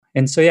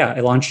And so, yeah,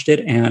 I launched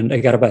it and I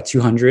got about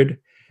 200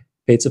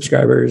 paid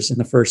subscribers in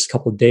the first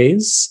couple of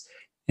days.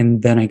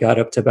 And then I got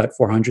up to about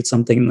 400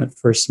 something in the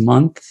first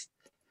month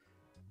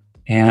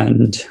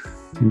and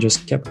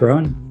just kept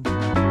growing.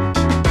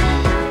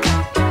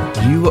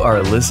 You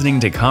are listening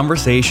to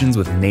Conversations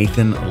with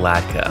Nathan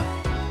Latka.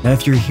 Now,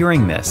 if you're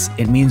hearing this,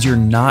 it means you're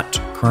not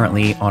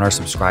currently on our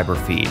subscriber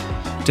feed.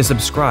 To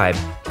subscribe,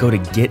 go to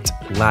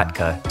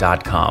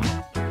getlatka.com.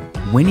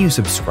 When you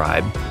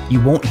subscribe, you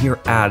won't hear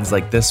ads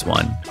like this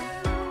one.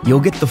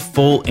 You'll get the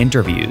full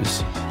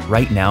interviews.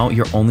 Right now,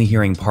 you're only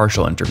hearing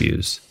partial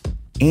interviews.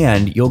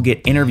 And you'll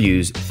get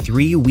interviews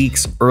 3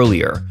 weeks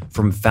earlier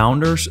from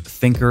founders,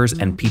 thinkers,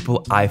 and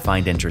people I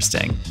find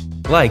interesting.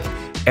 Like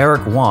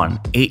Eric Yuan,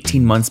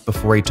 18 months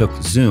before he took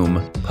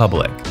Zoom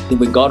public.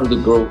 We got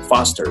to grow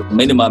faster.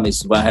 Minimum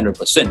is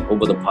 100%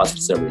 over the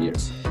past several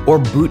years. Or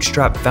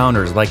bootstrap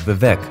founders like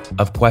Vivek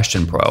of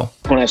Question Pro.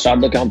 When I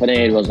started the company,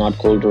 it was not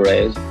cool to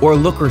raise. Or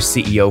Looker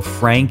CEO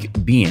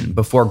Frank Bean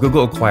before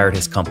Google acquired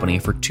his company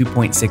for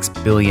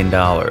 $2.6 billion.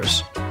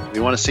 We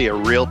want to see a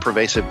real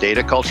pervasive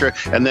data culture,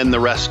 and then the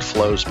rest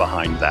flows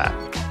behind that.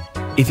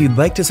 If you'd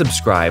like to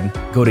subscribe,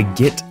 go to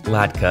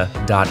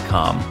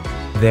getlatka.com.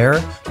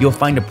 There, you'll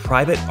find a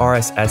private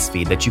RSS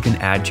feed that you can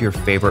add to your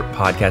favorite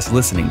podcast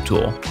listening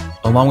tool,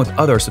 along with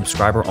other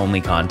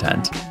subscriber-only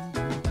content.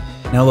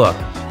 Now look,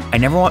 I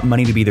never want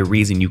money to be the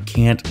reason you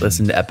can't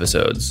listen to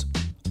episodes.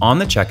 On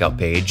the checkout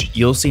page,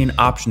 you'll see an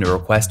option to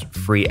request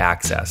free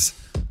access.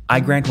 I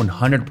grant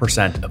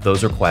 100% of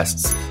those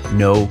requests,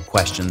 no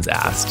questions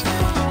asked.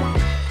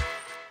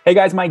 Hey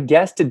guys, my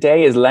guest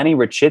today is Lenny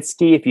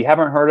Rachitsky. If you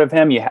haven't heard of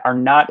him, you are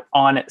not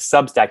on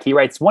Substack. He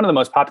writes one of the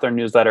most popular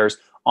newsletters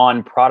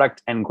on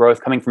product and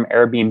growth, coming from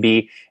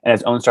Airbnb and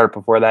his own startup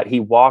before that. He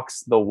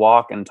walks the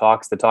walk and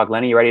talks the talk.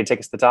 Lenny, you ready to take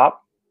us to the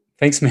top?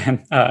 Thanks,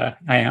 man. I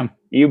am.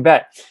 You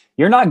bet.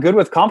 You're not good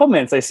with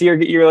compliments. I see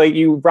you're like,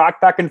 you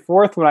rock back and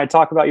forth when I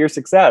talk about your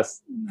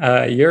success.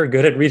 You're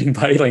good at reading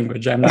body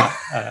language. I'm not.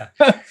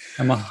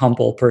 I'm a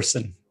humble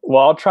person.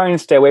 Well, I'll try and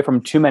stay away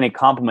from too many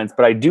compliments,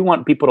 but I do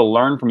want people to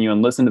learn from you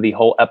and listen to the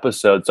whole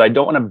episode. So I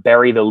don't want to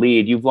bury the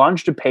lead. You've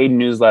launched a paid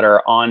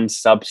newsletter on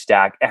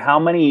Substack. How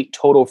many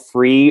total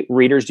free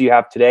readers do you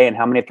have today, and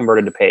how many have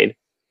converted to paid?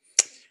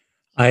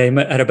 I'm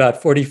at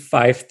about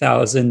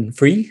 45,000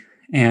 free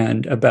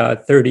and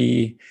about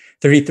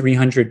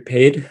 3,300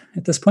 paid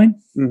at this point.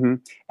 Mm-hmm.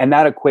 And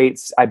that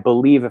equates, I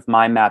believe, if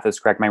my math is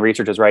correct, my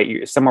research is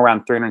right, somewhere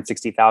around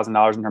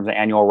 $360,000 in terms of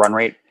annual run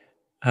rate.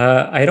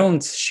 I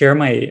don't share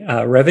my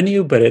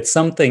revenue, but it's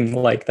something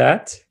like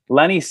that.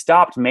 Lenny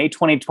stopped May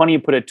 2020. You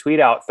put a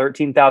tweet out,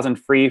 13,000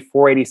 free,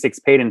 486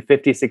 paid, and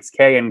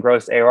 56K in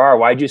gross ARR.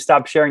 Why'd you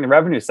stop sharing the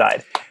revenue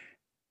side?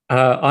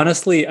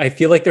 Honestly, I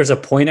feel like there's a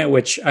point at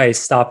which I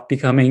stopped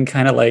becoming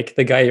kind of like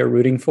the guy you're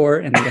rooting for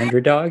and the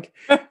underdog.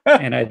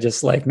 And I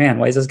just like, man,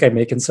 why is this guy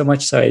making so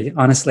much? So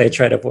I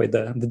try to avoid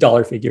the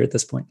dollar figure at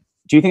this point.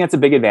 Do you think that's a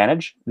big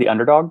advantage, the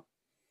underdog?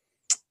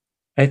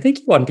 I think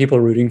you want people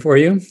rooting for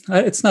you.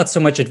 It's not so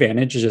much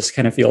advantage. It just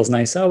kind of feels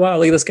nice. Oh, wow,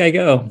 look at this guy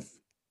go.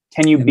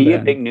 Can you be a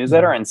big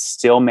newsletter and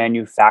still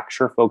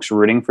manufacture folks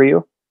rooting for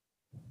you?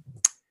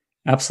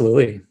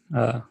 Absolutely.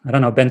 I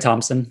don't know, Ben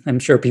Thompson. I'm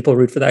sure people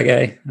root for that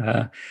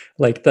guy.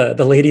 Like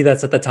the lady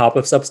that's at the top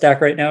of Substack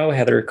right now,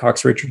 Heather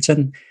Cox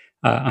Richardson.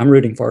 I'm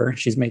rooting for her.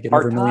 She's making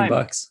over $1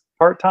 million.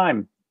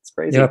 Part-time. It's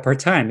crazy. Yeah,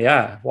 part-time.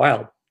 Yeah.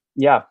 Wild.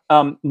 Yeah.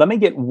 Let me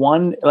get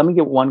one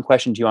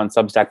question to you on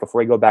Substack before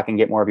we go back and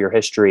get more of your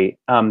history.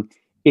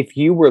 If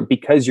you were,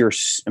 because your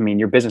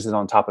business is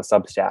on top of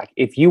Substack,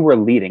 if you were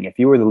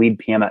the lead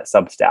PM at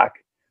Substack,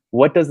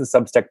 what does the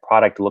Substack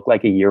product look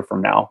like a year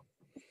from now?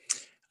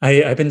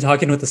 I've been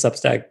talking with the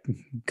Substack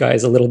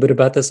guys a little bit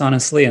about this,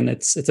 honestly, and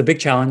it's a big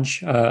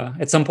challenge.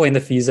 At some point,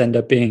 the fees end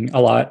up being a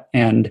lot,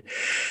 and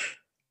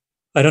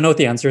I don't know what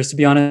the answer is, to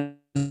be honest.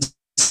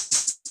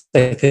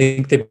 I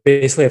think they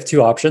basically have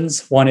two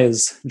options. One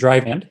is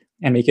drive demand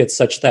and make it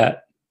such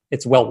that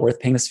it's well worth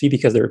paying this fee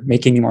because they're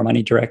making me more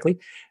money directly.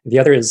 The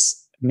other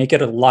is make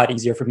it a lot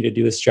easier for me to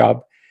do this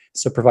job.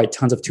 So provide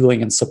tons of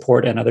tooling and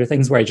support and other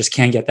things where I just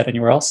can't get that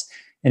anywhere else,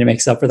 and it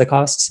makes up for the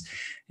costs.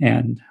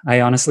 And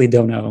I honestly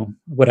don't know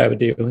what I would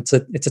do. It's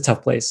a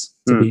tough place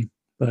to be,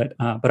 but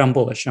I'm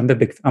bullish. I'm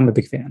a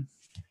big fan.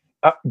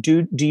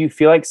 Do you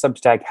feel like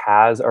Substack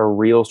has a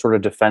real sort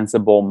of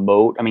defensible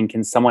moat? I mean,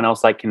 can someone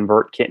else like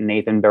ConvertKit and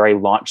Nathan Barry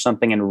launch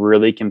something and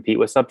really compete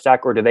with Substack,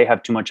 or do they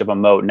have too much of a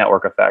moat,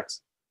 network effects?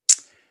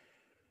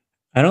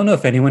 I don't know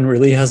if anyone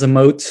really has a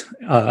moat.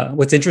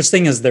 What's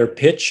interesting is their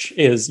pitch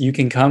is you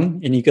can come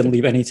and you can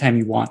leave anytime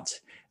you want,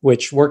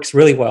 which works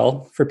really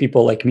well for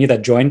people like me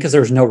that join because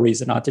there's no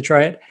reason not to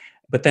try it.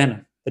 But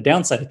then the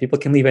downside is people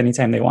can leave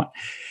anytime they want.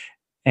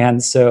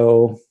 And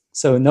so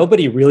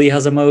nobody really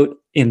has a moat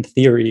in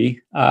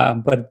theory,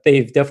 but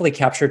they've definitely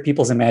captured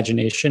people's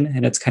imagination,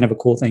 and it's kind of a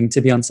cool thing to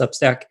be on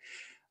Substack.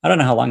 I don't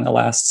know how long that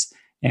lasts,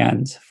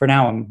 and for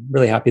now, I'm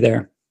really happy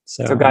there.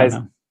 So guys,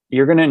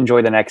 you're going to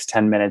enjoy the next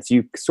 10 minutes.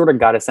 You sort of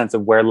got a sense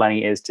of where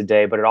Lenny is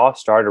today, but it all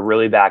started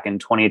really back in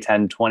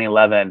 2010,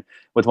 2011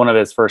 with one of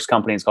his first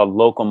companies called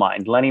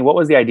LocalMind. Lenny, what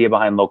was the idea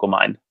behind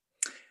LocalMind?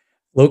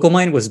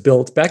 LocalMind was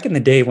built back in the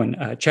day when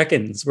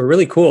check-ins were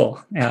really cool,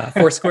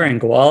 Foursquare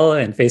and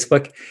Gowalla and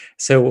Facebook.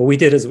 So what we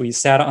did is we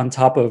sat on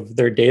top of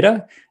their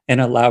data and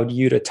allowed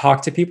you to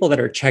talk to people that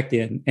are checked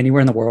in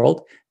anywhere in the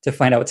world to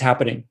find out what's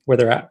happening, where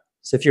they're at.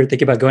 So if you're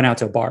thinking about going out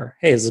to a bar,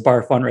 hey, is this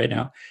bar fun right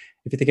now?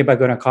 If you're thinking about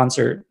going to a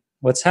concert,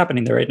 what's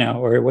happening there right now?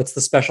 Or what's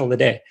the special of the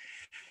day?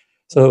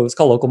 So it's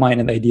called LocalMind,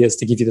 and the idea is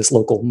to give you this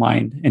local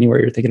mind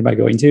anywhere you're thinking about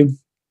going to.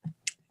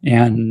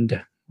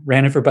 And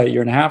ran it for about a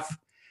year and a half.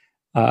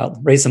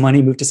 Raised some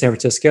money, moved to San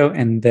Francisco,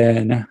 and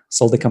then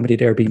sold the company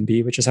to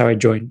Airbnb, which is how I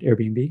joined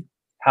Airbnb.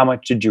 How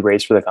much did you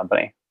raise for the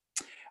company?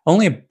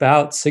 Only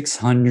about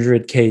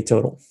 $600K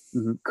total.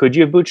 Mm-hmm. Could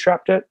you have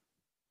bootstrapped it?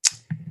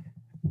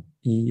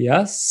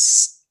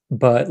 Yes,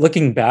 but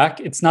looking back,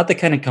 it's not the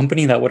kind of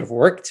company that would have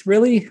worked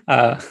really.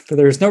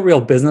 There's no real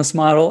business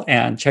model,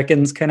 and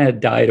check-ins kind of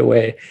died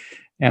away.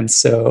 And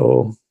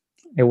so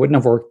it wouldn't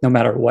have worked no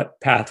matter what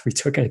path we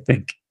took, I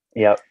think.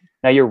 Yep.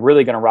 Now you're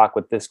really going to rock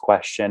with this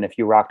question if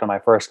you rocked on my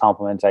first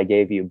compliment I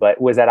gave you.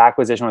 But was that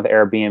acquisition with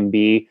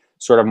Airbnb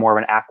sort of more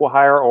of an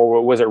acqui-hire,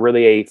 or was it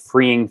really a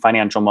freeing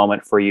financial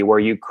moment for you where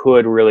you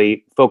could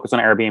really focus on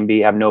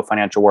Airbnb, have no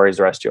financial worries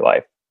the rest of your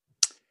life?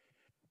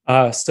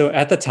 So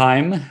at the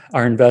time,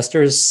 our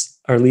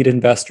lead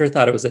investor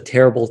thought it was a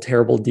terrible,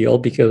 terrible deal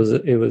because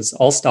it was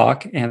all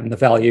stock and the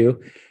value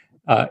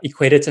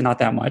equated to not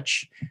that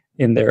much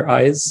in their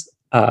eyes.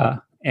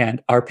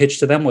 And our pitch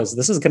to them was,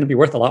 this is going to be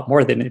worth a lot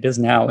more than it is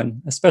now,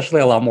 and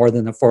especially a lot more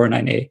than the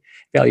 409A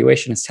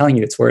valuation is telling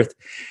you it's worth.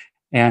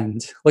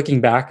 And looking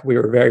back, we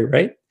were very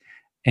right,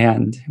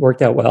 and it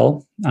worked out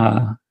well.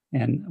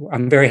 And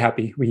I'm very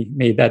happy we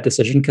made that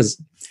decision because,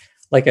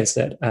 like I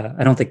said,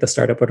 I don't think the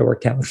startup would have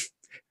worked out.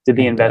 Did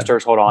the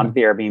investors hold on to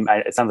the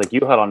Airbnb? It sounds like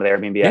you held on to the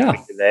Airbnb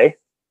equity today.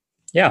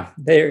 Yeah,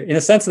 in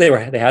a sense, they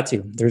had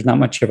to. There's not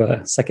much of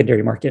a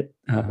secondary market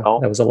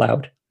that was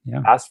allowed.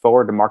 Yeah. Fast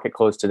forward to market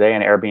close today,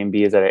 and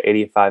Airbnb is at an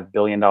 $85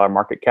 billion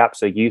market cap.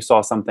 So you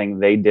saw something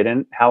they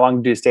didn't. How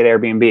long did you stay at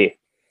Airbnb?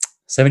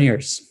 7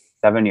 years.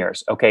 7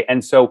 years. Okay.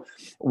 And so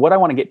what I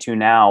want to get to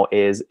now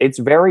is it's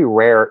very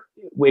rare.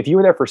 If you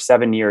were there for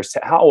 7 years,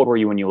 how old were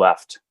you when you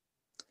left?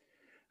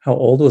 How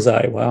old was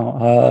I?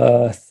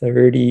 Wow.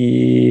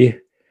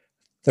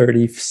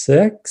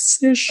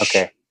 36-ish.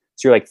 Okay.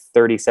 So you're like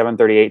 37,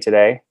 38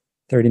 today?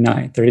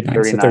 39.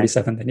 So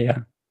 37 then, yeah.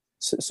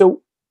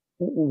 So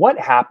what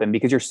happened?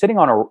 Because you're sitting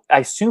on I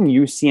assume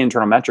you see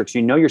internal metrics.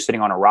 You know you're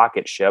sitting on a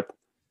rocket ship.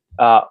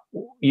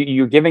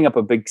 You're giving up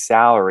a big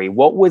salary.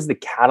 What was the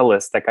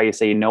catalyst that got you to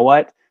say, you know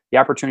what? The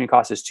opportunity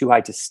cost is too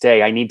high to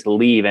stay. I need to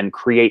leave and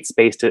create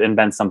space to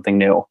invent something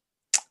new.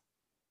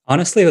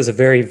 Honestly, it was a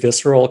very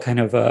visceral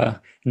kind of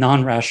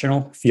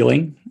non-rational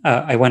feeling.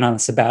 I went on a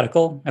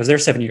sabbatical. I was there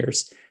 7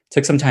 years,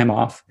 took some time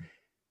off,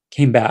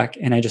 came back,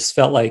 and I just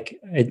felt like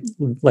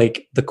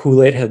the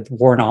Kool-Aid had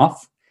worn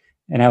off.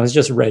 And I was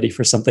just ready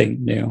for something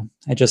new.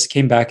 I just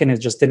came back and it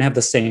just didn't have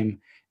the same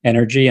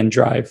energy and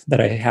drive that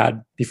I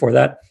had before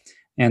that.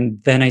 And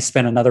then I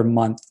spent another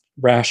month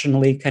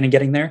rationally kind of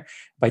getting there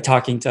by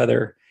talking to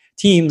other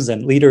teams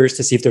and leaders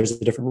to see if there was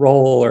a different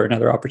role or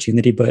another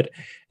opportunity. But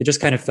it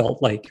just kind of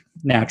felt like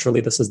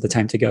naturally this is the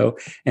time to go.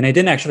 And I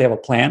didn't actually have a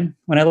plan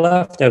when I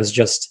left. I'm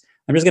just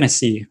going to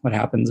see what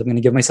happens. I'm going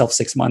to give myself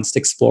 6 months to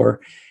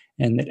explore.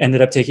 And it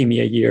ended up taking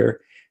me a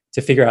year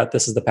to figure out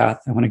this is the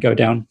path I want to go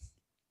down.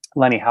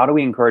 Lenny, how do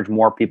we encourage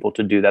more people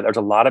to do that? There's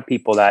a lot of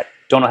people that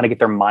don't know how to get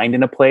their mind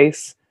in a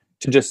place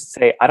to just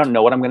say, I don't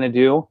know what I'm going to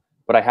do,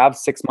 but I have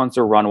 6 months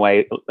of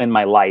runway in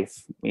my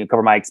life.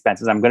 Cover my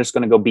expenses. I'm just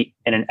going to go be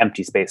in an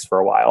empty space for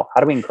a while.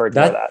 How do we encourage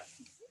that?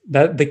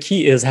 The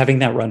key is having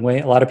that runway.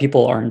 A lot of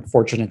people aren't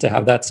fortunate to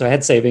have that. So I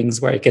had savings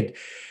where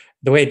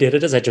the way I did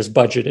it is I just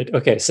budgeted,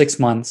 okay, 6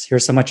 months,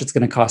 here's how much it's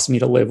going to cost me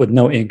to live with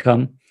no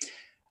income.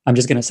 I'm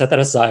just going to set that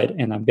aside,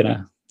 and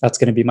that's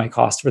going to be my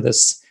cost for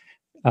this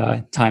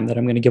time that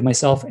I'm going to give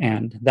myself.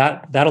 And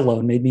that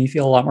alone made me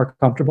feel a lot more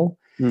comfortable.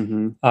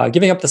 Mm-hmm.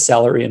 Giving up the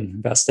salary and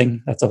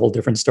investing, that's a whole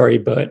different story.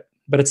 But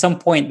at some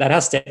point that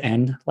has to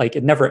end. Like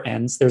it never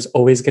ends. There's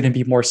always going to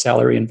be more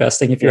salary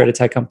investing if you're at a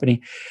tech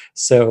company.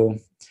 So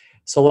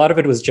a lot of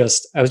it was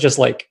I was just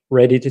like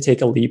ready to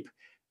take a leap.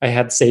 I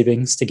had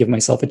savings to give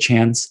myself a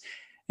chance.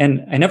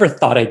 And I never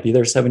thought I'd be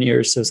there 7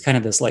 years. So it's kind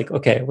of this like,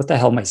 okay, what the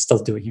hell am I still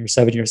doing here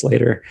 7 years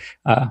later?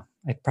 I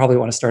probably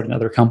want to start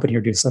another company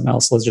or do something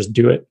else. Let's just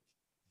do it.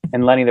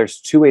 And Lenny, there's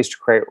two ways to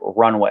create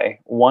runway.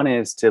 One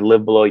is to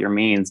live below your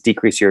means,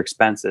 decrease your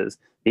expenses.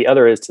 The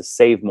other is to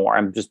save more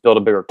and just build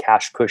a bigger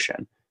cash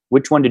cushion.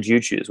 Which one did you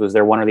choose? Was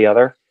there one or the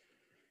other?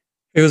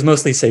 It was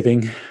mostly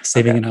saving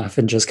enough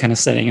and just kind of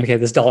saying, okay,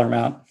 this dollar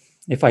amount,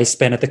 if I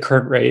spend at the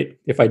current rate,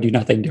 if I do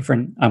nothing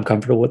different, I'm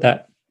comfortable with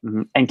that.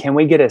 Mm-hmm. And can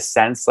we get a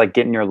sense, like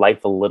get in your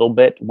life a little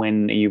bit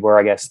when you were,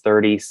 I guess,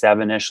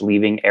 37-ish,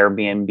 leaving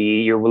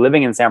Airbnb? You were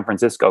living in San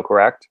Francisco,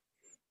 correct?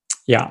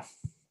 Yeah.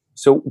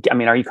 So, I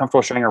mean, are you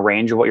comfortable sharing a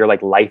range of what your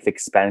like life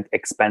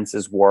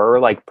expenses were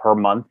like per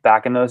month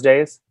back in those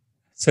days?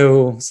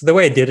 So the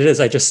way I did it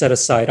is I just set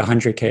aside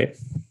 100K.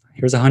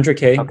 Here's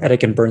 100K that I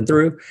can burn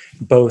through,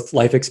 both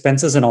life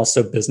expenses and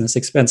also business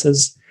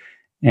expenses.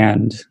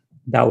 And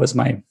that was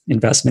my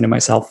investment in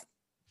myself.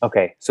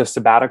 Okay. So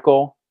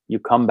sabbatical, you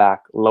come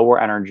back, lower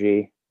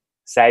energy,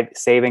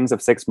 savings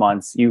of 6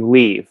 months, you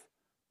leave.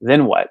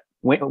 Then what?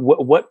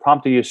 What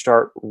prompted you to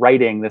start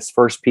writing this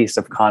first piece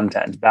of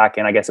content back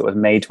in, I guess it was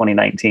May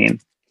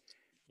 2019?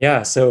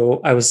 Yeah.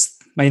 So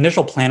my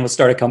initial plan was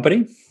start a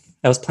company.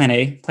 That was plan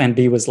A. Plan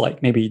B was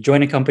like maybe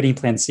join a company.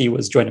 Plan C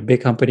was join a big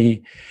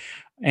company.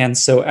 And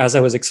so as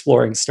I was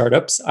exploring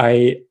startups,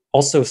 I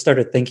also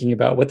started thinking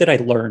about what did I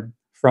learn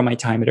from my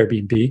time at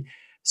Airbnb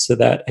so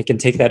that I can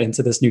take that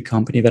into this new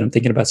company that I'm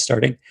thinking about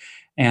starting.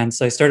 And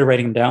so I started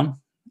writing them down,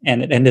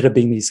 and it ended up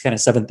being these kind of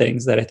 7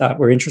 things that I thought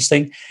were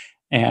interesting.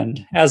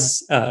 And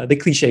as the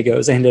cliche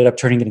goes, I ended up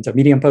turning it into a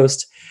Medium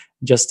post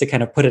just to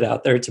kind of put it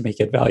out there to make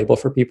it valuable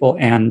for people.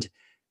 And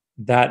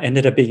that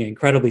ended up being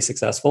incredibly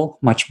successful,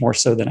 much more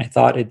so than I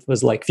thought. It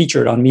was like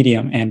featured on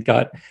Medium and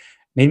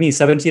made me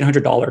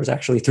 $1,700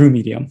 actually through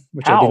Medium,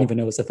 which I didn't even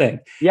know was a thing.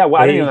 Yeah,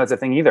 well, I didn't even know that's a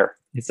thing either.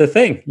 It's a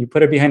thing. You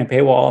put it behind a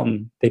paywall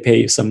and they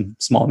pay you some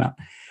small amount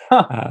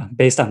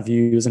based on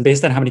views and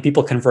based on how many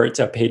people convert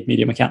to a paid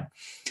Medium account.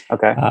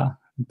 Okay.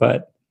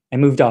 But I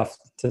moved off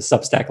to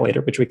Substack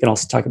later, which we can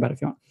also talk about if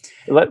you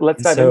want.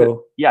 Let's dive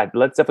into. Yeah,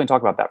 let's definitely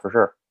talk about that for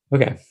sure.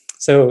 Okay.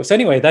 So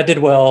anyway, that did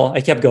well. I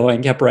kept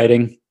going, kept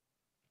writing,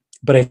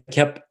 but I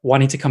kept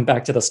wanting to come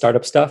back to the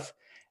startup stuff.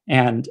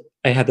 And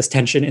I had this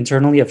tension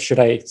internally of should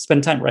I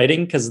spend time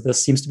writing because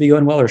this seems to be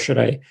going well, or should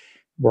I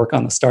work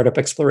on the startup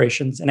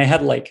explorations? And I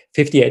had like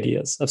 50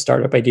 ideas of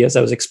startup ideas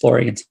I was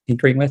exploring and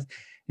tinkering with.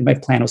 And my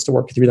plan was to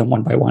work through them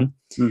one by one.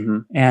 Mm-hmm.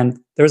 And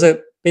there was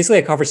basically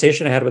a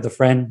conversation I had with a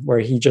friend where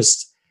he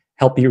just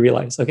helped me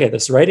realize, okay,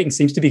 this writing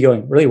seems to be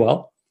going really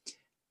well.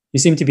 You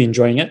seem to be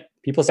enjoying it.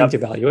 People seem to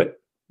value it.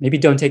 Maybe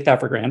don't take that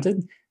for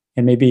granted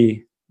and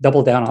maybe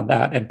double down on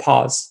that and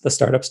pause the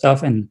startup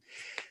stuff. And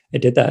I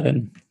did that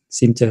and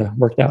seemed to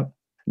work out.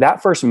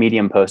 That first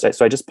Medium post,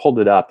 so I just pulled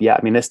it up. Yeah,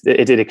 I mean, it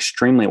did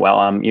extremely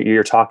well.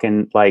 You're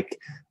talking like,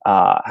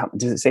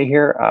 does it say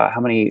here how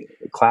many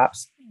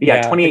claps?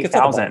 Yeah,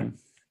 28,000.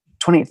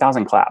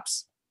 28,000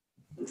 claps.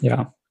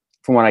 Yeah.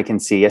 From what I can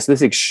see. Yes,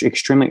 this is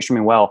extremely,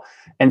 extremely well.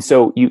 And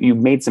so you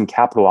made some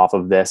capital off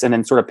of this and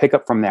then sort of pick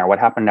up from there. What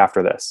happened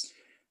after this?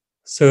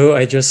 So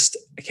I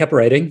kept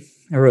writing.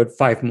 I wrote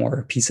 5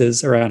 more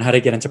pieces around how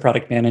to get into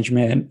product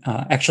management.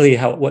 Actually,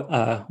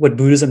 what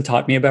Buddhism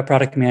taught me about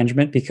product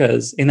management,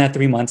 because in that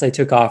 3 months I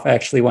took off, I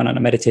actually went on a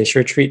meditation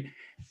retreat,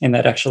 and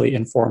that actually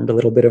informed a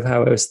little bit of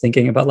how I was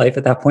thinking about life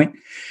at that point.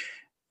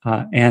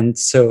 And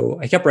so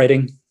I kept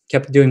writing,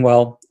 kept doing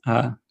well,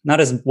 not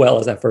as well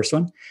as that first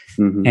one.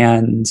 Mm-hmm.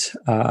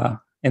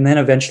 And then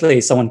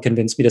eventually someone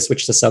convinced me to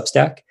switch to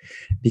Substack,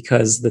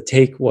 because the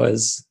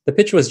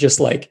pitch was just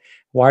like,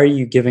 why are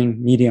you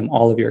giving Medium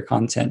all of your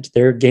content?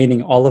 They're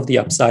gaining all of the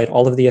upside,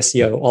 all of the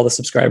SEO, all the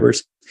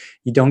subscribers.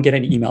 You don't get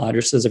any email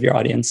addresses of your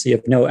audience. So you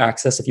have no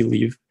access if you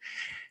leave.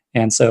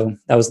 And so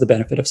that was the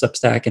benefit of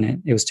Substack,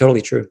 and it was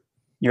totally true.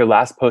 Your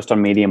last post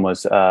on Medium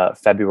was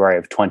February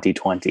of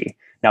 2020.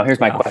 Now, here's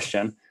my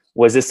question.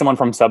 Was this someone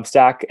from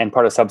Substack, and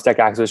part of Substack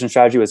acquisition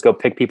strategy was go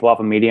pick people off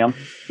of Medium?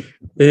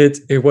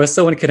 It was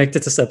someone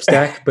connected to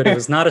Substack, but it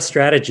was not a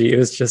strategy. It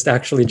was just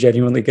actually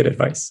genuinely good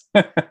advice.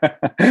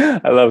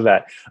 I love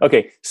that.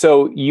 Okay,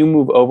 so you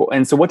move over,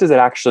 and so what does that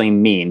actually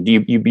mean? Do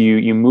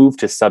you move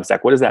to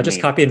Substack? What does that mean? I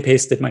just copy and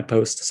pasted my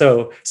post.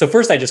 So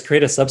first I just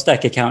created a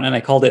Substack account and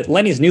I called it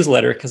Lenny's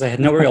Newsletter, because I had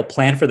no real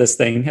plan for this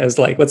thing. I was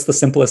like, what's the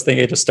simplest thing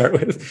I just start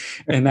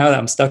with? And now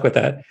I'm stuck with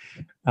that.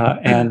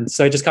 And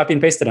so I just copy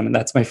and pasted them, and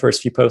that's my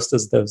first few posts,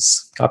 is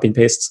those copy and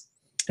pastes.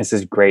 This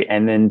is great.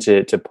 And then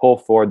to pull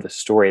forward the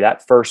story,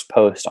 that first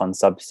post on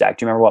Substack,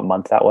 do you remember what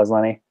month that was,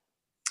 Lenny?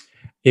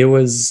 It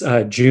was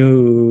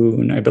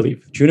June, I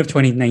believe, June of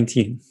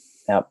 2019.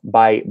 Now,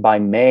 by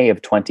May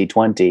of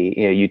 2020,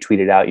 you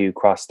tweeted out you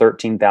crossed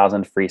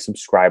 13,000 free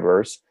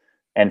subscribers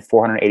and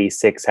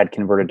 486 had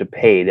converted to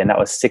paid. And that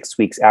was 6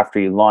 weeks after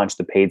you launched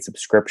the paid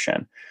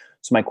subscription.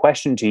 So my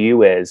question to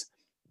you is,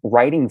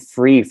 writing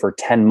free for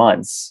 10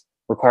 months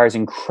requires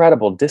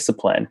incredible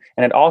discipline.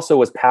 And it also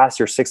was past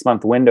your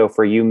 6-month window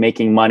for you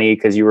making money,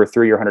 because you were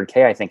through your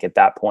 100K, I think, at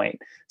that point.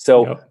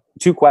 So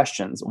 2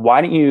 questions.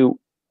 Why didn't you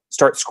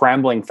start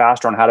scrambling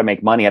faster on how to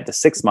make money at the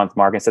 6-month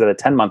mark instead of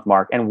the 10-month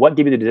mark? And what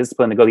gave you the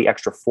discipline to go the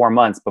extra 4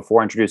 months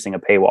before introducing a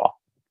paywall?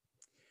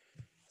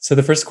 So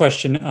the first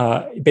question,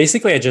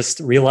 basically, I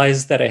just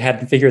realized that I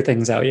hadn't figured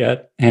things out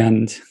yet.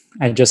 And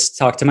I just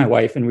talked to my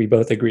wife and we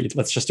both agreed,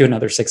 let's just do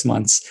another 6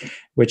 months,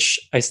 which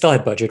I still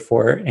had budget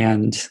for.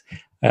 And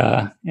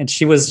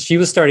she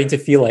was starting to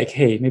feel like,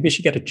 hey, maybe you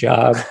should get a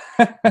job.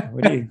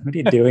 What are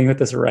you doing with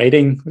this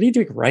writing? What are you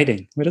doing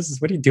writing? What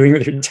are you doing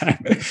with your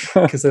time?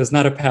 Because it was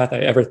not a path I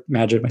ever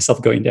imagined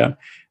myself going down.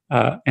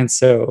 And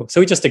so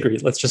we just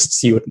agreed, let's just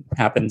see what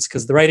happens,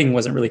 because the writing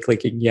wasn't really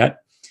clicking yet.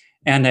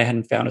 And I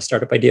hadn't found a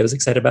startup idea I was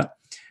excited about.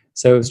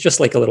 So it was just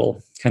like a little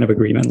kind of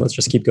agreement. Let's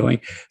just keep going.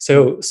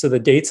 So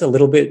the date's a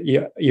little bit,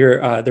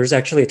 there's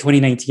actually a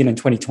 2019 and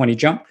 2020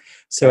 jump.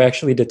 So I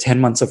actually did 10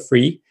 months of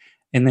free.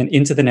 And then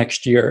into the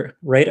next year,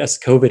 right as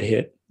COVID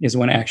hit, is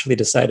when I actually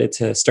decided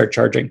to start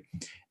charging.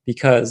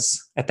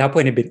 Because at that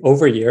point, it'd been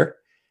over a year.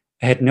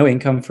 I had no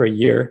income for a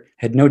year,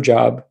 had no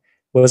job,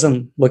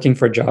 wasn't looking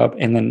for a job.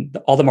 And then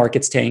all the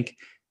markets tank,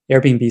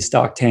 Airbnb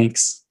stock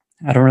tanks.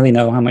 I don't really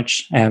know how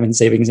much I have in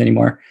savings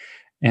anymore.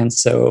 And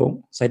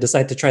so I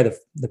decided to try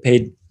the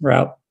paid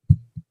route.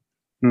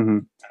 Mm-hmm.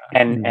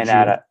 And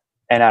at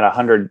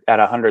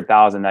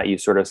 100,000 that you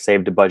sort of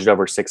saved a budget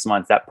over 6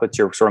 months, that puts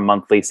your sort of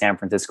monthly San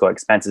Francisco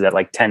expenses at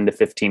like 10 to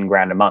 15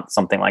 grand a month,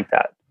 something like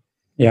that.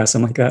 Yeah,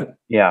 something like that.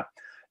 Yeah.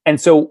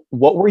 And so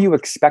what were you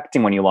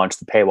expecting when you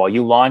launched the paywall?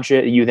 You launch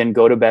it, you then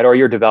go to bed, or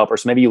you're a developer.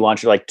 So maybe you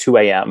launch it like 2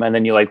 a.m. and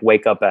then you like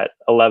wake up at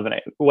 11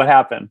 a.m. What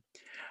happened?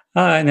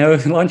 No, I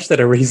launched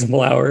at a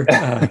reasonable hour.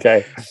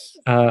 Okay.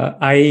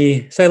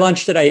 I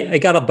launched it. I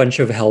got a bunch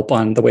of help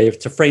on the way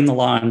to frame the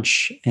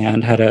launch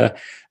and how to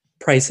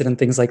price it and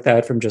things like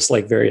that from just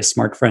like various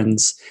smart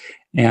friends.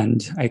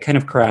 And I kind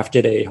of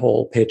crafted a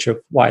whole pitch of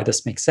why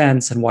this makes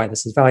sense and why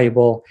this is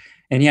valuable.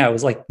 And yeah, it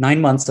was like 9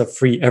 months of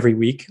free every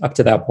week up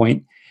to that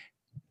point.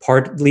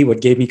 Partly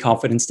what gave me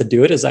confidence to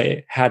do it is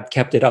I had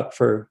kept it up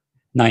for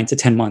 9 to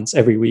 10 months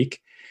every week,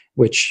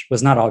 which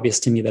was not obvious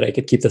to me that I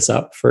could keep this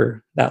up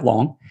for that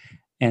long.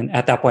 And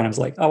at that point, I was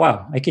like, oh,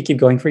 wow, I could keep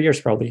going for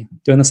years, probably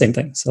doing the same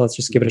thing. So let's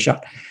just give it a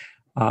shot.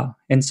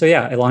 And so,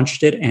 yeah, I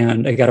launched it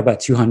and I got about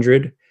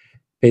 200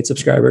 paid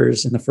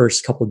subscribers in the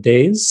first couple of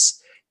days.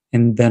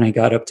 And then I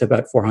got up to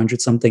about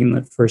 400 something in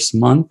the first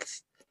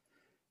month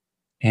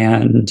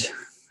and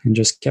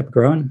just kept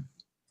growing.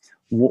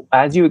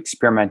 As you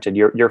experimented,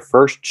 your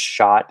first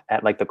shot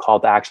at like the call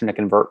to action to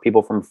convert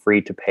people from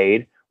free to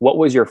paid, what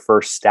was your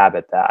first stab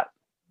at that?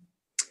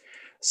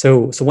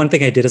 So one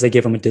thing I did is I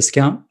gave them a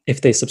discount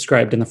if they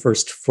subscribed in the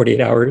first 48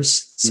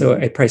 hours. So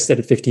I priced it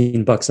at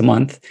 $15 a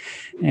month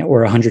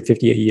or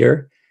 $150 a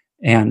year.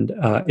 And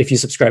if you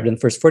subscribed in the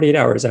first 48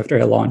 hours after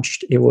I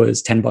launched, it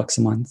was $10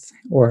 a month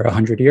or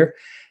 $100 a year.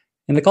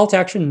 And the call to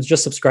action is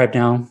just subscribe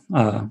now.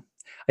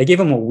 I gave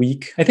them a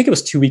week. I think it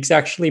was 2 weeks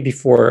actually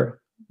before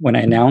when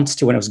I announced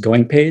to when I was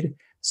going paid.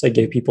 So I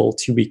gave people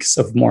 2 weeks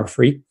of more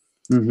free.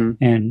 Mm-hmm.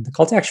 And the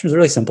call to action was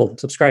really simple.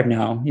 Subscribe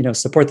now,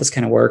 support this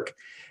kind of work.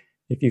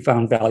 If you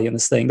found value in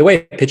this thing, the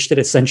way I pitched it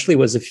essentially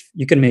was if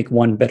you can make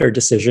one better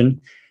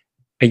decision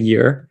a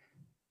year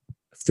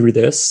through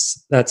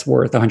this, that's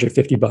worth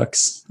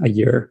 $150 a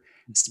year,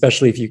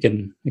 especially if you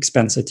can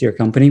expense it to your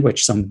company,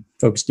 which some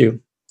folks do.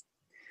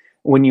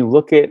 When you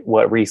look at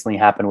what recently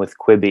happened with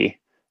Quibi,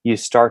 you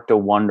start to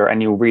wonder,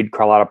 and you read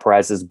Carlota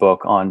Perez's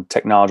book on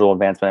technological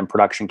advancement and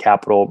production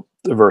capital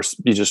versus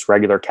just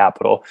regular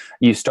capital.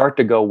 You start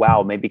to go,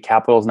 wow, maybe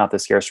capital is not the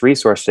scarce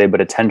resource today, but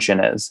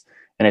attention is.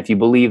 And if you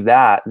believe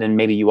that, then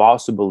maybe you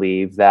also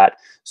believe that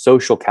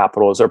social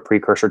capital is a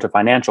precursor to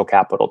financial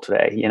capital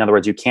today. In other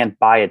words, you can't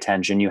buy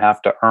attention, you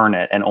have to earn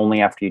it. And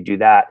only after you do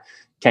that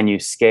can you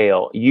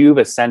scale. You've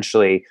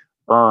essentially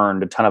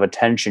earned a ton of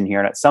attention here.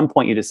 And at some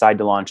point you decide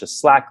to launch a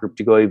Slack group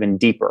to go even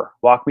deeper.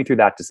 Walk me through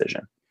that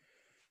decision.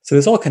 So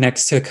this all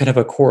connects to kind of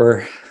a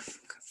core,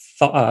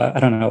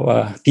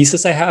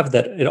 thesis I have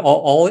that it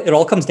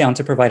all comes down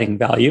to providing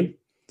value.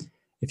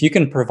 If you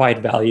can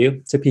provide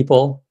value to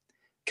people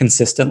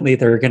consistently,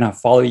 they're going to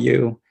follow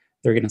you,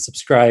 they're going to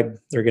subscribe,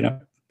 they're going to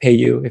pay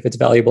you if it's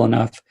valuable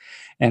enough.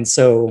 And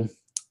so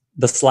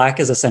the Slack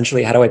is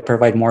essentially, how do I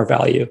provide more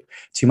value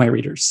to my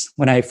readers?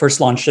 When I first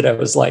launched it, I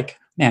was like,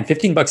 man,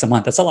 $15 a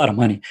month, that's a lot of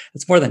money.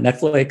 It's more than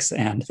Netflix.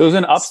 And so it was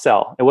an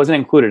upsell. It wasn't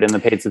included in the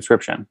paid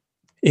subscription.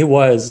 It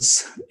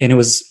was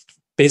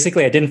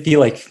basically, I didn't feel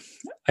like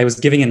I was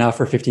giving enough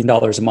for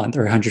 $15 a month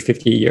or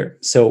 $150 a year.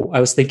 So I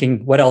was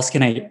thinking, what else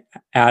can I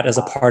add as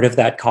a part of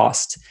that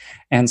cost?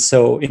 And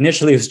so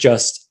initially it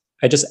was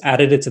I just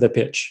added it to the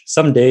pitch.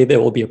 Someday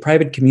there will be a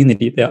private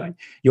community that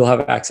you'll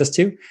have access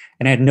to.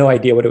 And I had no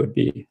idea what it would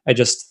be. I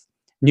just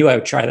knew I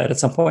would try that at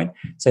some point.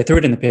 So I threw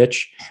it in the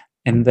pitch.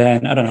 And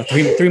then, I don't know,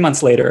 three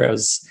months later, I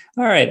was,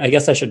 all right, I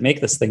guess I should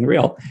make this thing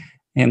real.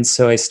 And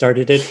so I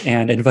started it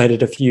and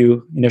invited a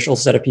few initial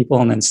set of people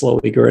and then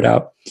slowly grew it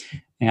out.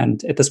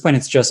 And at this point,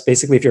 it's just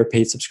basically if you're a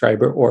paid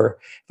subscriber, or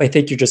if I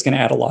think you're just going to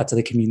add a lot to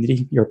the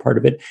community, you're a part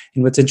of it.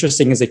 And what's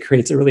interesting is it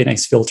creates a really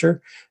nice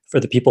filter for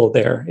the people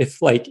there.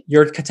 If like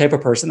you're the type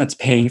of person that's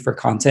paying for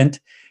content,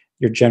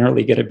 you're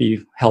generally going to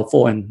be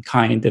helpful and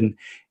kind and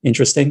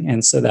interesting.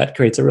 And so that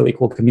creates a really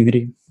cool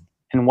community.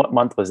 And what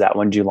month was that?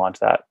 When did you launch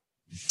that?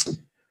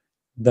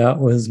 That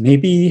was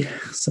maybe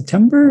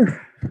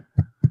September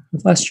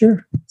of last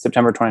year.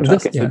 September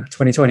 2020. Yeah,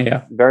 2020,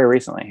 yeah. Very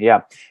recently,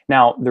 yeah.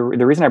 Now, the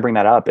reason I bring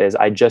that up is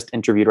I just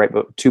interviewed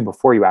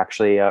before you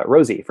actually,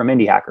 Rosie from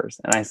Indie Hackers.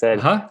 And I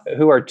said,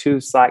 who are two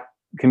Slack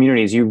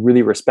communities you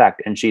really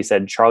respect? And she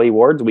said, Charlie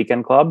Ward's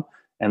Weekend Club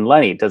and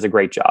Lenny does a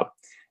great job.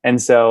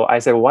 And so I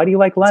said, well, why do you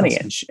like Lenny?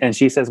 Awesome. And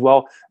she says,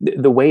 well,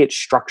 the way it's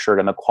structured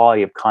and the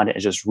quality of content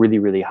is just really,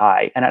 really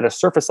high. And at a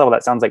surface level,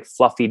 that sounds like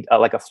fluffy,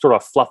 like a sort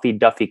of fluffy,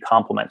 duffy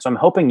compliment. So I'm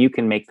hoping you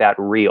can make that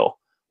real.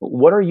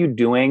 What are you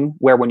doing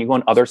where when you go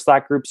in other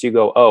Slack groups, you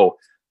go, oh,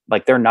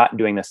 like they're not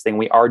doing this thing,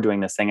 we are doing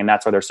this thing. And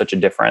that's why there's such a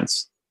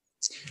difference.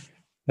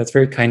 That's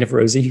very kind of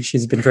Rosie.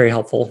 She's been very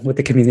helpful with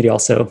the community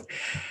also.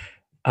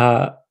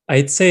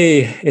 I'd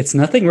say it's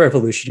nothing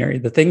revolutionary.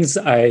 The things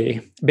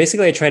I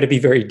try to be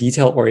very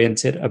detail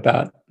oriented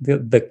about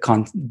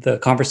the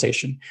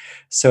conversation.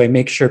 So I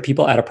make sure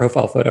people add a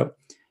profile photo.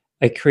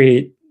 I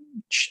create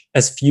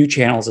as few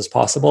channels as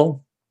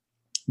possible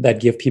that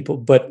give people,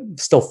 but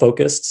still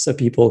focused, so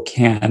people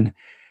can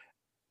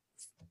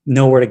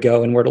know where to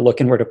go and where to look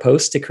and where to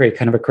post to create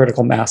kind of a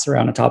critical mass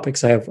around a topic.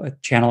 So I have a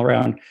channel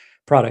around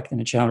product and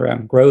a channel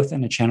around growth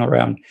and a channel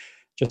around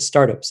just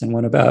startups, and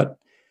one about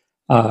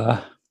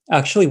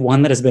actually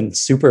one that has been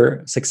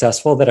super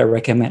successful that I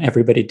recommend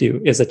everybody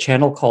do is a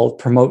channel called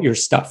Promote Your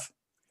Stuff,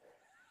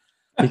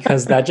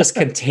 because that just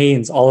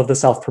contains all of the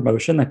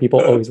self-promotion that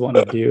people always want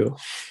to do.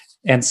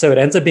 And so it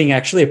ends up being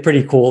actually a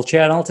pretty cool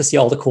channel to see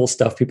all the cool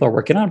stuff people are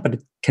working on, but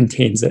it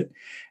contains it.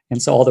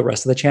 And so all the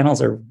rest of the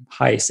channels are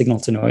high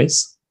signal to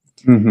noise.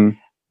 Mm-hmm.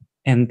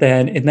 And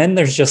then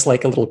there's just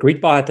like a little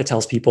greet bot that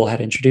tells people how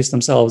to introduce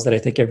themselves that I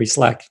think every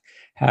Slack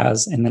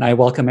has. And then I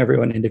welcome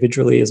everyone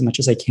individually as much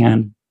as I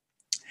can.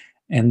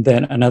 And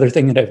then another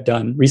thing that I've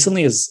done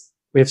recently is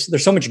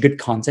there's so much good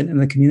content in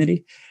the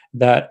community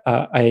that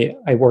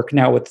I work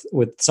now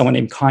with someone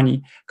named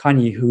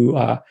Kanye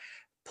who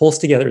pulls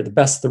together the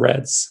best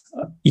threads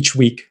each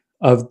week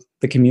of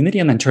the community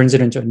and then turns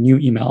it into a new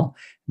email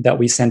that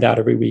we send out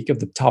every week of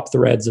the top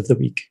threads of the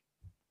week.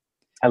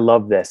 I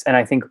love this. And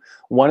I think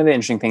one of the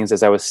interesting things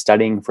as I was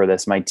studying for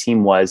this, my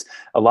team was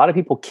a lot of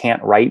people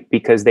can't write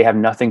because they have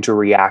nothing to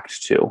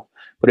react to.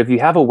 But if you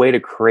have a way to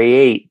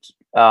create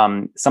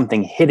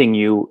something hitting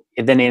you,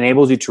 it then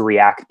enables you to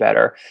react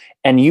better.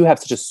 And you have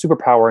such a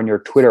superpower in your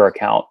Twitter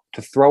account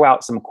to throw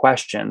out some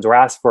questions or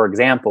ask for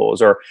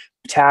examples or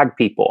tag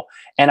people.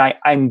 And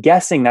I'm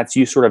guessing that's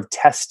you sort of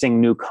testing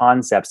new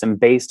concepts, and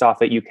based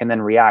off it, you can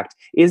then react.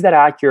 Is that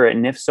accurate?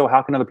 And if so,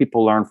 how can other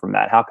people learn from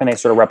that? How can they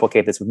sort of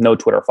replicate this with no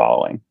Twitter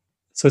following?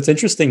 So it's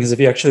interesting because if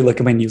you actually look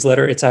at my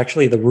newsletter, it's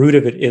actually the root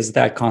of it is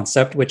that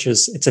concept, which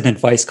is it's an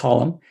advice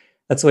column.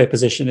 That's the way I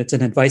position it. It's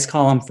an advice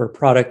column for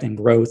product and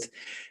growth,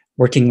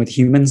 working with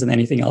humans and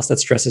anything else that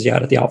stresses you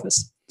out at the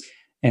office.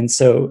 And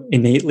so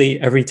innately,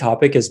 every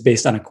topic is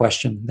based on a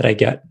question that I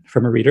get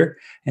from a reader.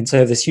 And so I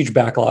have this huge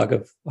backlog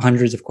of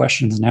hundreds of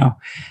questions now.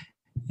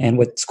 And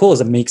what's cool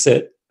is it makes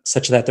it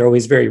such that they're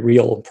always very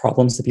real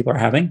problems that people are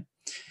having.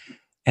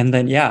 And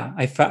then,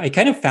 I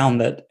kind of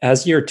found that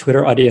as your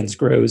Twitter audience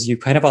grows, you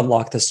kind of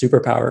unlock the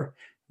superpower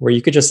where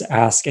you could just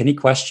ask any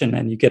question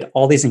and you get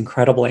all these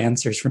incredible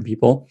answers from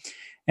people.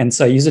 And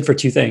so I use it for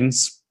two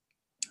things.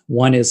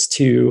 One is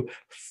to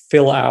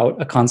fill out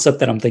a concept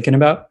that I'm thinking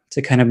about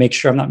to kind of make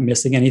sure I'm not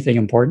missing anything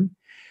important.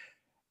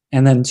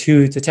 And then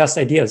two, to test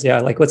ideas. Yeah,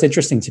 like what's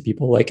interesting to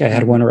people. Like I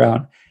had one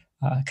around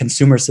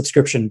consumer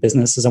subscription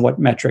businesses and what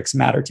metrics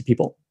matter to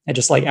people. I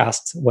just like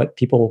asked what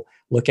people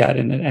look at,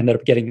 and it ended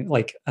up getting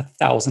like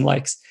 1,000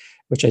 likes,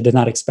 which I did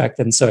not expect.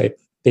 And so I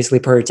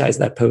basically prioritized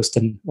that post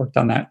and worked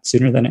on that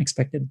sooner than I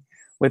expected.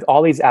 With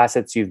all these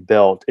assets you've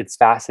built, it's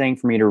fascinating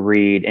for me to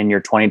read in your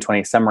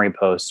 2020 summary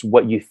posts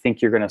what you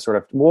think you're going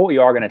to what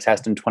you are going to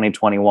test in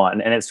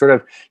 2021. And it sort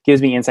of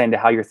gives me insight into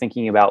how you're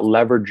thinking about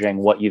leveraging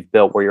what you've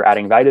built, where you're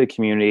adding value to the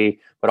community,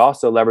 but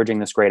also leveraging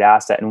this great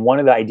asset. And one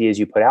of the ideas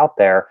you put out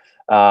there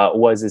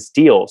was this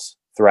deals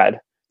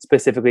thread,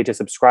 specifically to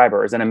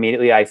subscribers. And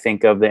immediately I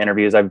think of the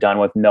interviews I've done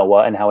with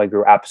Noah and how I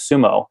grew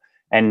AppSumo.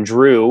 And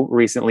Drew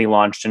recently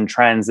launched in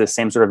Trends this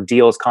same sort of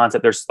deals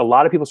concept. There's a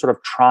lot of people sort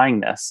of trying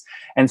this.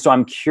 And so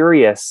I'm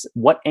curious,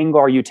 what angle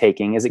are you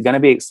taking? Is it going to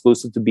be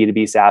exclusive to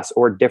B2B SaaS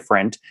or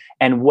different?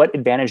 And what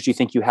advantage do you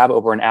think you have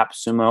over an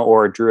AppSumo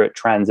or a Drew at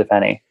Trends, if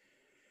any?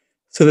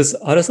 So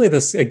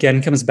this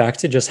again comes back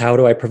to just how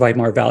do I provide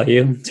more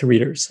value to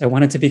readers? I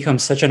want it to become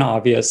such an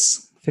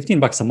obvious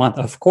 $15 a month,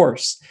 of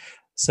course.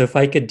 So if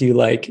I could do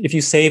if you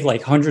save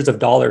like hundreds of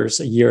dollars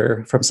a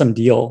year from some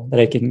deal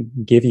that I can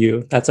give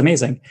you, that's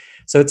amazing.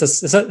 So it's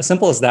as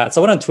simple as that.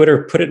 Someone on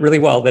Twitter put it really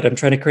well that I'm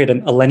trying to create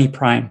a Lenny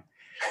Prime.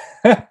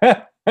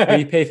 Where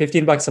you pay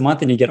 $15 a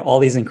month and you get all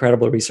these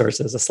incredible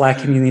resources, a Slack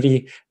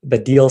community, the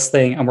deals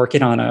thing. I'm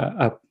working on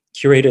a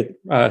curated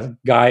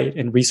guide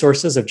and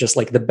resources of just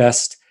like the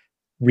best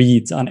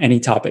reads on any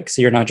topic.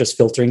 So you're not just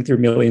filtering through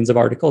millions of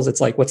articles. It's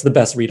like, what's the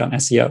best read on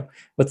SEO?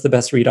 What's the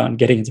best read on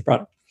getting into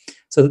product?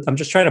 So I'm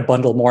just trying to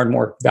bundle more and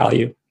more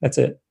value. That's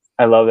it.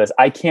 I love this.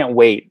 I can't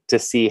wait to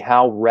see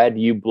how red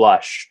you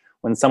blush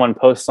when someone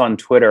posts on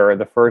Twitter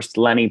the first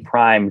Lenny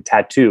Prime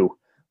tattoo,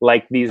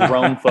 like these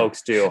Rome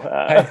folks do.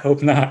 I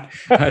hope not.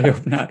 I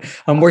hope not.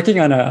 I'm working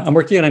on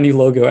a new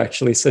logo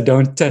actually. So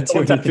don't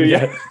tattoo anything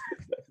yet.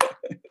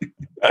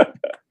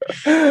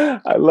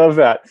 I love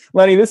that.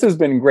 Lenny, this has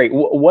been great.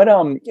 What,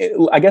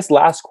 I guess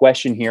last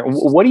question here.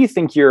 What do you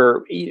think a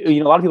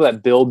lot of people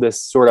that build this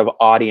sort of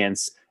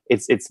audience,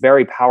 it's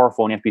very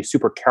powerful, and you have to be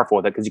super careful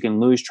with it because you can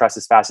lose trust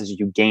as fast as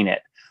you gain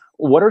it.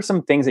 What are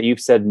some things that you've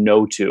said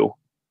no to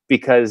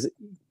because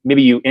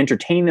maybe you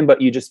entertained them,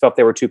 but you just felt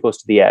they were too close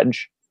to the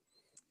edge?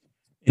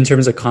 In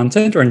terms of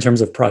content or in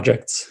terms of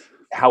projects?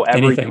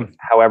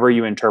 However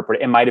you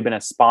interpret it. It might have been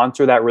a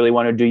sponsor that really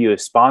wanted to do you a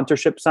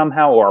sponsorship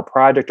somehow, or a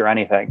project or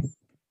anything.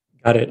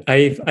 Got it.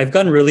 I've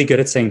gotten really good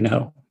at saying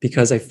no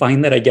because I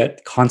find that I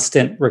get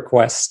constant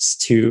requests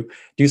to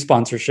do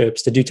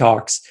sponsorships, to do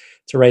talks,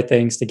 to write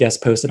things, to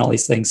guest post and all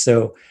these things.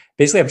 So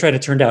basically I'm trying to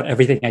turn down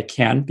everything I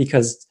can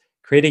because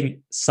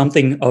creating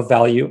something of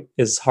value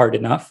is hard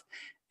enough.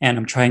 And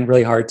I'm trying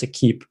really hard to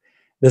keep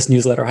this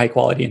newsletter high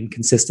quality and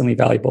consistently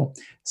valuable.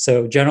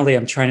 So generally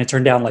I'm trying to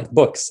turn down like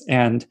books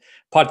and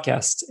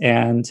podcasts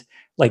and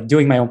like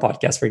doing my own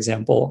podcast, for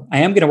example. I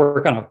am going to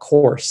work on a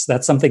course.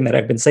 That's something that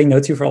I've been saying no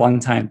to for a long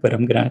time, but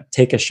I'm going to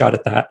take a shot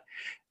at that.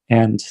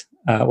 And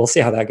we'll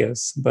see how that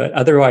goes. But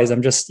otherwise,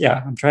 I'm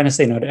trying to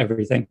say no to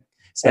everything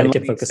so that I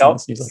can focus on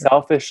this newsletter.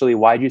 Selfishly,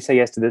 why did you say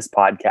yes to this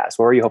podcast?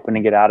 What were you hoping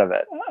to get out of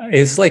it?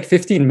 It's like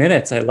 15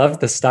 minutes. I love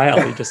the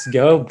style. You just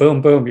go,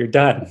 boom, boom, you're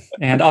done.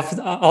 And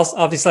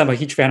obviously, I'm a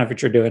huge fan of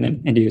what you're doing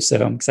and you,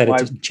 so I'm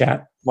excited to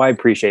chat. Well, I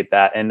appreciate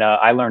that. And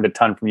I learned a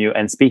ton from you.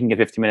 And speaking of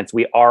 15 minutes,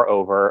 we are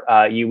over.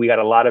 We got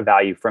a lot of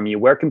value from you.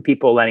 Where can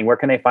people, Lenny, where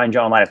can they find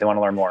you online if they want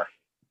to learn more?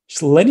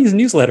 Just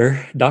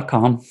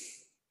lennysnewsletter.com.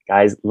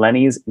 Guys,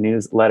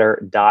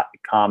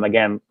 lennysnewsletter.com.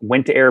 Again,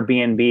 went to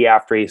Airbnb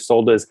after he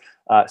sold his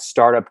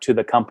startup to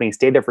the company,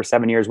 stayed there for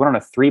 7 years, went on a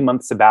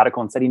 3-month sabbatical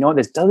and said, you know what,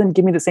 this doesn't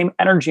give me the same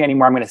energy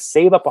anymore. I'm going to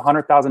save up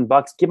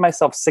 $100,000, give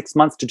myself 6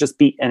 months to just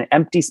be in an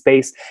empty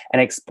space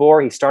and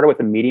explore. He started with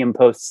a Medium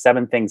post,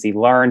 7 things he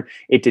learned.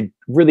 It did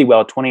really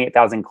well,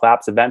 28,000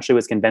 claps. Eventually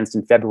was convinced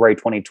in February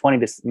 2020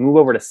 to move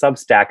over to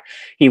Substack.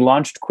 He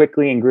launched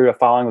quickly and grew a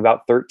following of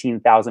about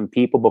 13,000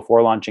 people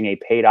before launching a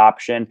paid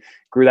option.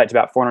 Grew that to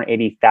about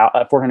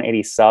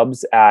 480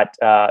 subs at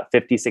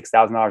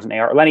 $56,000 in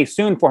AR. Lenny,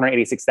 soon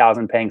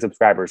 486,000 paying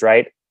subscribers,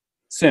 right?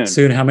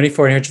 Soon. How many?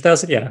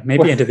 400,000? Yeah,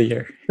 maybe end of the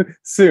year.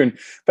 Soon.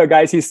 But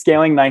guys, he's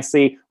scaling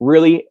nicely.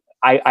 Really,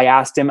 I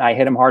asked him, I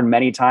hit him hard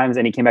many times,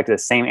 and he came back to the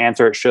same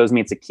answer. It shows me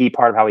it's a key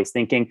part of how he's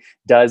thinking.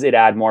 Does it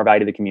add more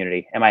value to the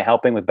community? Am I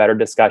helping with better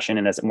discussion,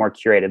 and is it more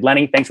curated?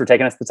 Lenny, thanks for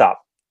taking us to the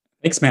top.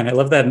 Thanks, man. I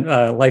love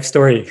that life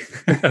story.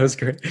 That was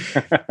great.